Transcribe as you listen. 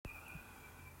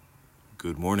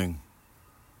Good morning.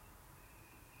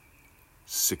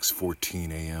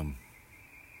 6:14 a.m.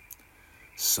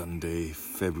 Sunday,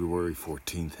 February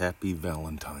 14th. Happy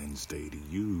Valentine's Day to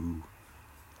you.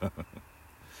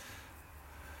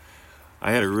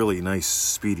 I had a really nice,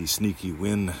 speedy, sneaky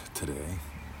win today.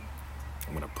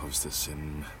 I'm going to post this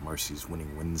in Marcy's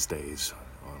Winning Wednesdays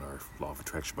on our Law of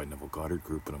Attraction by Neville Goddard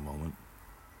group in a moment.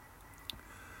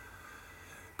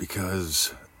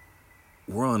 Because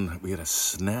we had a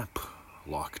snap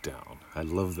lockdown. I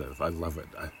love that. I love it.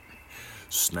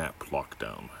 Snap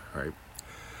lockdown, right?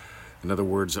 In other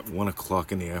words, at 1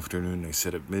 o'clock in the afternoon, they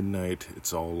said at midnight,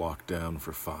 it's all locked down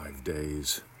for 5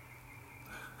 days.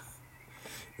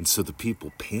 And so the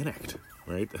people panicked,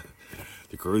 right?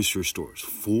 The grocery store's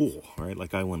full, right?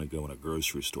 Like I want to go in a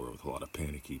grocery store with a lot of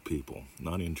panicky people.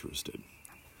 Not interested.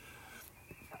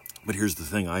 But here's the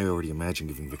thing. I already imagined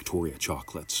giving Victoria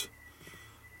chocolates.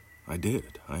 I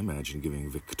did. I imagined giving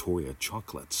Victoria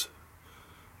chocolates.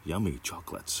 Yummy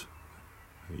chocolates.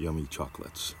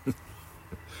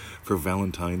 For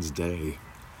Valentine's Day.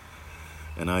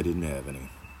 And I didn't have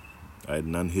any. I had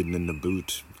none hidden in the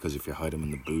boot, because if you hide them in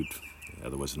the boot,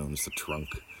 otherwise known as the trunk,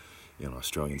 in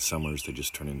Australian summers, they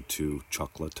just turn into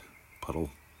chocolate puddle,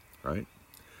 right?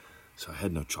 So I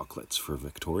had no chocolates for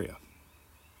Victoria.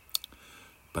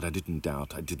 But I didn't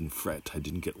doubt, I didn't fret, I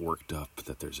didn't get worked up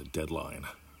that there's a deadline.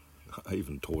 I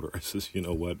even told her, I says, you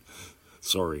know what,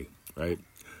 sorry, right?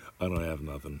 I don't have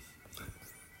nothing.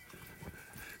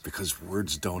 Because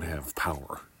words don't have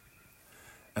power.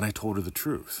 And I told her the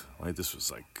truth, right? This was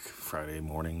like Saturday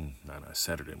morning,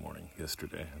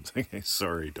 yesterday. I was like, hey,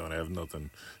 sorry, don't have nothing.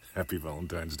 Happy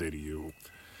Valentine's Day to you.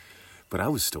 But I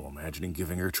was still imagining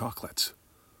giving her chocolates.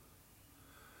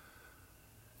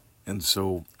 And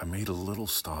so I made a little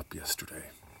stop yesterday.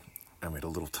 I made a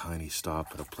little tiny stop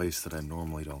at a place that I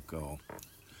normally don't go.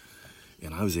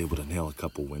 And I was able to nail a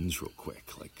couple wins real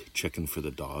quick, like chicken for the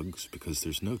dogs, because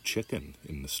there's no chicken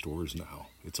in the stores now.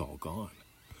 It's all gone.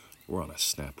 We're on a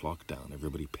snap lockdown.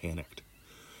 Everybody panicked.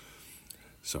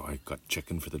 So I got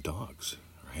chicken for the dogs,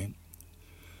 right?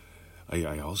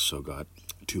 I also got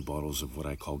 2 bottles of what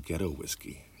I call ghetto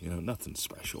whiskey. Nothing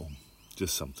special,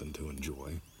 just something to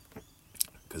enjoy.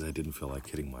 Because I didn't feel like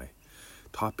hitting my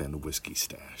top-end whiskey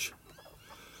stash.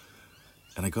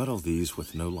 And I got all these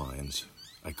with no lines.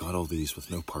 I got all these with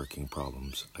no parking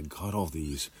problems. I got all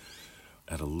these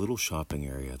at a little shopping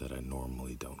area that I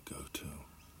normally don't go to.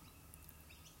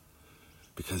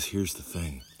 Because here's the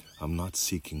thing. I'm not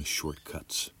seeking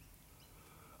shortcuts.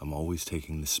 I'm always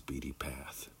taking the speedy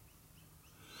path.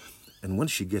 And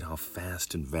once you get how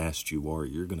fast and vast you are,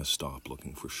 you're going to stop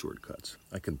looking for shortcuts.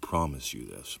 I can promise you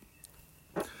this.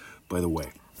 By the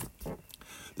way,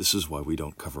 this is why we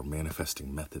don't cover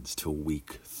manifesting methods till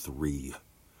week 3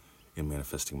 in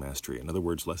Manifesting Mastery. In other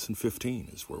words, lesson 15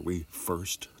 is where we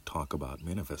first talk about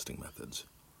manifesting methods.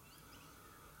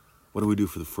 What do we do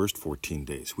for the first 14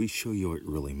 days? We show you what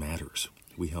really matters.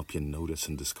 We help you notice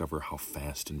and discover how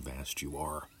fast and vast you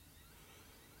are.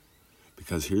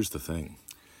 Because here's the thing.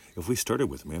 If we started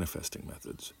with manifesting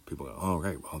methods, people go, oh,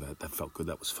 right, well, that felt good,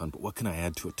 that was fun, but what can I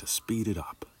add to it to speed it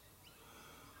up?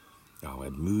 I'll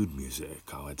add mood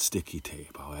music, I'll add sticky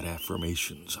tape, I'll add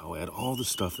affirmations, I'll add all the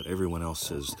stuff that everyone else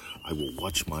says. I will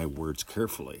watch my words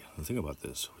carefully. And think about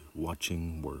this,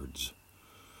 watching words.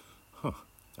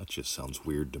 That just sounds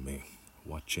weird to me,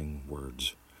 watching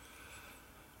words.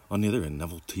 On the other hand,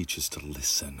 Neville teaches to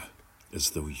listen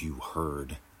as though you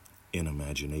heard in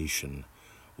imagination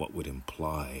what would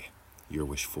imply your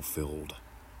wish fulfilled.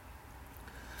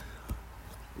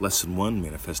 Lesson 1,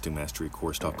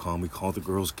 ManifestingMasteryCourse.com, we call the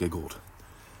girls giggled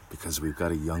because we've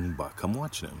got a young buck. I'm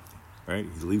watching him, right?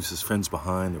 He leaves his friends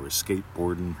behind. They were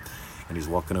skateboarding, and he's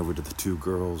walking over to the 2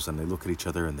 girls, and they look at each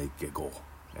other, and they giggle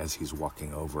as he's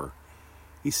walking over.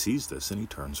 He sees this, and he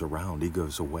turns around. He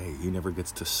goes away. He never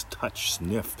gets to touch,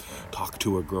 sniff, talk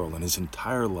to a girl in his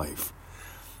entire life.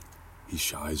 He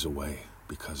shies away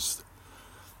because,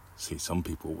 some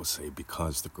people will say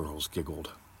because the girls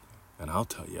giggled. And I'll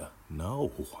tell you,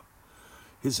 no.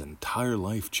 His entire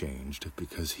life changed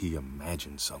because he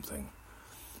imagined something.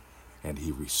 And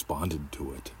he responded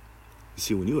to it. You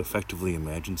see, when you effectively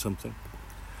imagine something,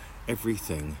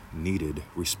 everything needed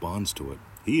responds to it.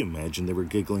 He imagined they were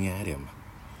giggling at him.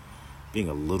 Being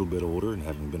a little bit older and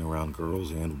having been around girls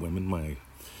and women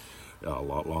a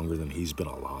lot longer than he's been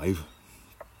alive,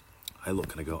 I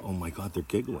look and I go, oh my God, they're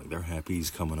giggling. They're happy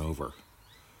he's coming over.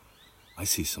 I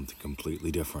see something completely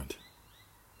different.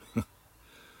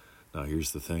 Now,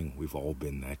 here's the thing. We've all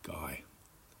been that guy.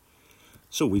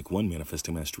 So week 1,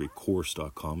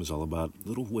 ManifestingMasteryCourse.com is all about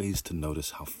little ways to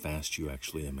notice how fast you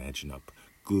actually imagine up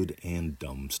good and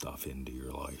dumb stuff into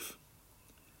your life.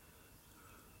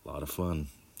 A lot of fun.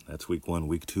 That's week 1.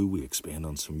 Week 2, we expand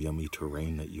on some yummy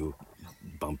terrain that you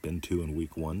bump into in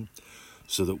week 1,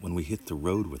 so that when we hit the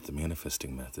road with the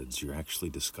manifesting methods, you're actually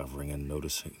discovering and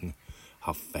noticing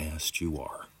how fast you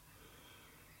are.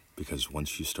 Because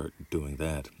once you start doing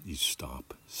that, you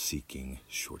stop seeking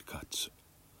shortcuts,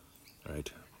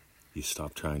 right? You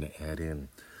stop trying to add in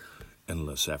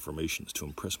endless affirmations to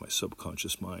impress my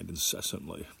subconscious mind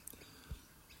incessantly.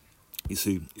 You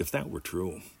see, if that were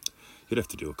true, you'd have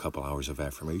to do a couple hours of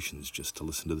affirmations just to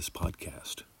listen to this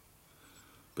podcast.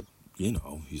 But,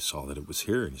 you saw that it was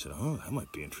here and you said, oh, that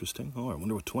might be interesting. Oh, I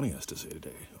wonder what 20 has to say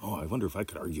today. Oh, I wonder if I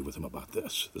could argue with him about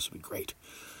this. This would be great.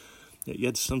 Yet you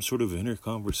had some sort of inner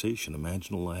conversation,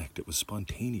 imaginal act. It was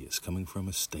spontaneous, coming from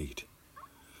a state.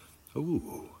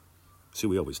 Ooh. See,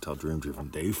 we always tell Dream-Driven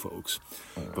Day folks,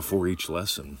 before each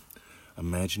lesson,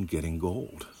 imagine getting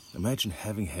gold. Imagine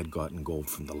having gotten gold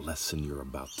from the lesson you're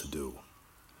about to do.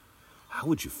 How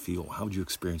would you feel? How would you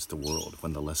experience the world?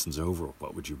 When the lesson's over,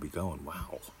 what would you be going?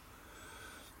 Wow.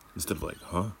 Instead of like,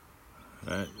 huh?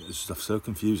 This stuff's so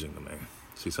confusing to me.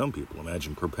 See, some people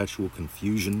imagine perpetual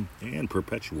confusion and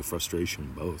perpetual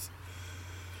frustration both.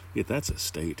 Yet that's a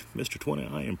state. Mr. 20,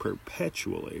 I am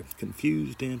perpetually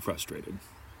confused and frustrated.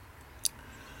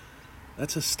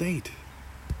 That's a state.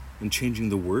 And changing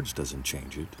the words doesn't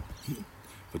change it.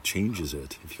 What changes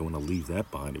it, if you want to leave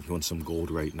that behind, if you want some gold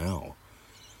right now,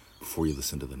 before you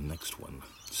listen to the next one,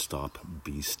 stop,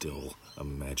 be still,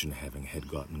 imagine having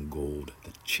gotten gold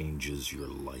that changes your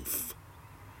life.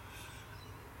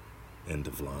 End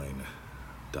of line.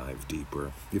 Dive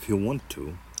deeper. If you want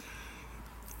to,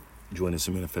 join us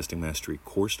at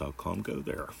ManifestingMasteryCourse.com. Go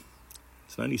there.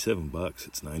 It's $97.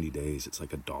 It's 90 days. It's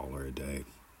like $1 a day.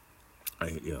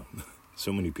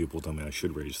 So many people tell me I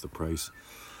should raise the price.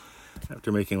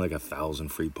 After making like 1,000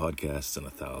 free podcasts and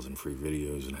 1,000 free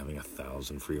videos and having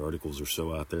 1,000 free articles or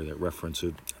so out there that reference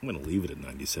it, I'm going to leave it at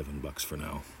 $97 for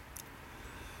now.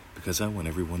 Because I want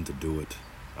everyone to do it.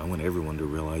 I want everyone to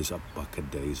realize $1 a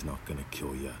day is not going to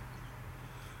kill you.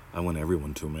 I want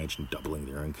everyone to imagine doubling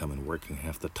their income and working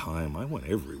half the time. I want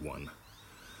everyone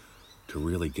to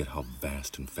really get how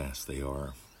vast and fast they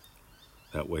are.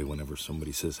 That way, whenever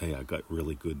somebody says, hey, I got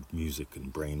really good music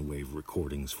and brainwave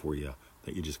recordings for you,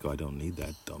 that you just go, I don't need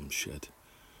that dumb shit.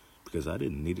 Because I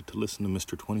didn't need it to listen to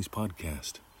Mr. 20's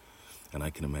podcast. And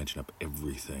I can imagine up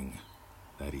everything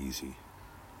that easy.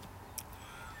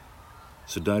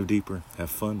 So dive deeper, have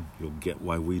fun. You'll get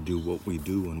why we do what we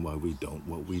do and why we don't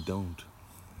what we don't.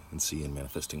 And see you in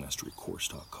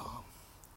ManifestingMasteryCourse.com.